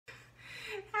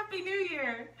Happy New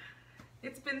Year!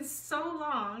 It's been so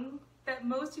long that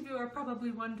most of you are probably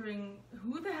wondering,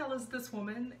 who the hell is this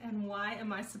woman and why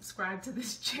am I subscribed to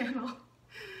this channel?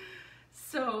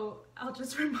 So I'll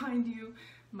just remind you,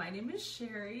 my name is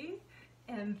Sherry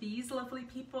and these lovely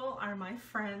people are my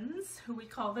friends who we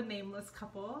call the Nameless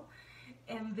couple,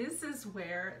 and this is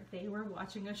where they were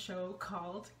watching a show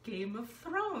called Game of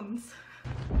Thrones.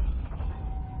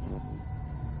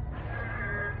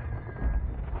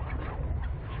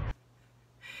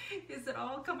 Is it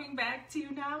all coming back to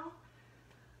you now?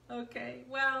 Okay,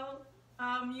 well,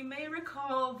 you may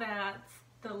recall that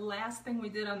the last thing we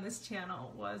did on this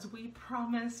channel was we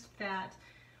promised that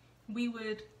we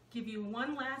would give you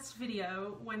one last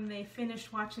video when they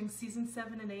finished watching season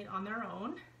 7 and 8 on their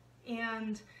own,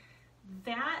 and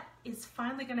that is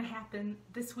finally going to happen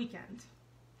this weekend,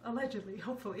 allegedly,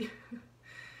 hopefully.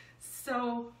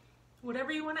 So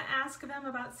whatever you want to ask them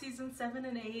about season 7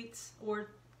 and 8, or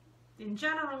in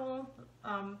general,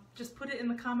 just put it in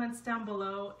the comments down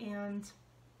below. And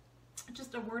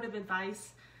just a word of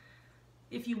advice,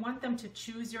 if you want them to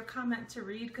choose your comment to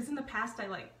read, because in the past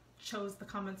I chose the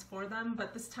comments for them,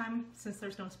 but this time, since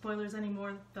there's no spoilers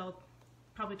anymore, they'll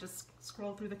probably just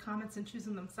scroll through the comments and choose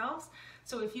them themselves.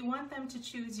 So if you want them to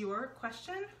choose your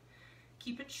question,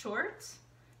 keep it short,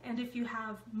 and if you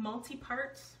have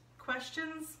multi-part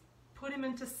questions, put them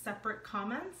into separate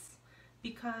comments,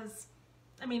 because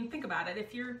I mean, think about it.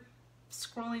 If you're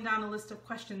scrolling down a list of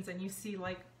questions and you see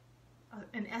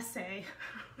an essay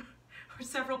or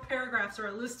several paragraphs or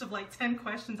a list of 10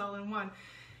 questions all in one,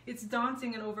 it's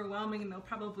daunting and overwhelming, and they'll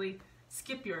probably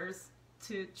skip yours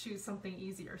to choose something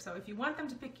easier. So if you want them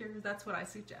to pick yours, that's what I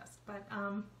suggest. But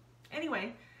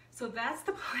anyway, so that's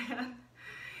the plan.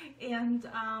 And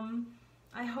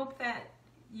I hope that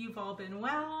you've all been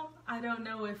well. I don't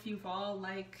know if you've all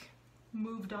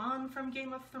moved on from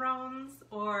Game of Thrones,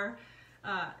 or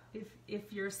if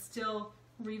you're still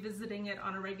revisiting it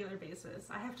on a regular basis.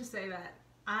 I have to say that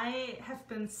I have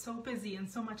been so busy and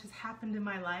so much has happened in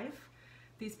my life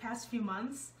these past few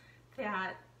months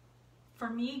that for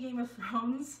me, Game of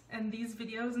Thrones and these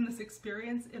videos and this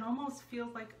experience, it almost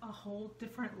feels like a whole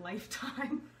different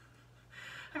lifetime.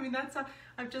 I mean,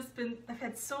 I've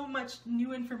had so much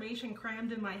new information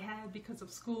crammed in my head because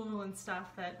of school and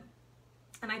stuff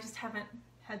and I just haven't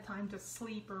had time to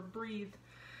sleep or breathe,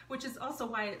 which is also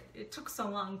why it took so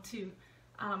long to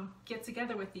get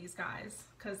together with these guys,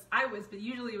 because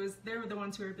usually they were the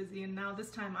ones who were busy, and now this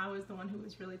time I was the one who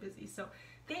was really busy. So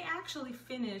they actually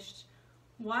finished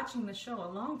watching the show a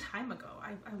long time ago.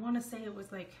 I want to say it was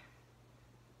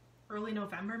early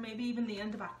November, maybe even the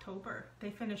end of October,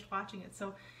 they finished watching it.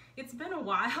 So it's been a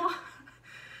while.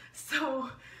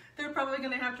 So they're probably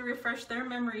going to have to refresh their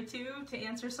memory too to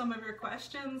answer some of your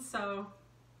questions. So,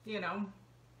 you know,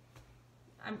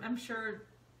 I'm sure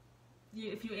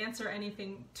if you answer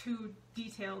anything too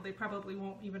detailed, they probably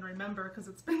won't even remember because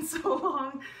it's been so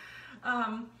long.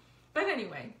 But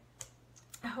anyway,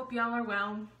 I hope y'all are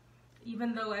well.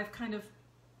 Even though I've kind of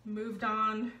moved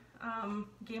on,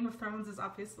 Game of Thrones is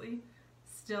obviously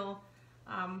still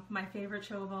my favorite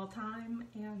show of all time.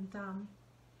 And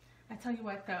I tell you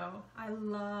what though, I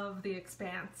love The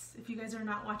Expanse. If you guys are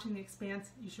not watching The Expanse,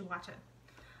 you should watch it.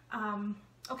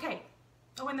 Okay.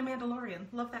 Oh, and The Mandalorian.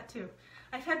 Love that too.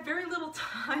 I've had very little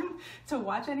time to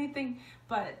watch anything,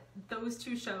 but those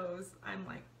two shows,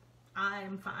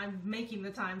 I'm making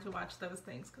the time to watch those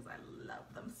things because I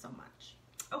love them so much.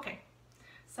 Okay,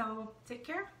 so take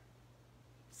care.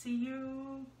 See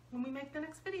you when we make the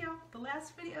next video, the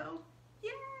last video.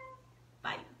 Yeah.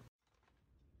 Bye.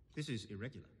 This is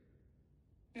irregular.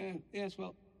 Yes,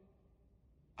 well,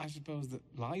 I suppose that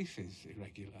life is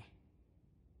irregular.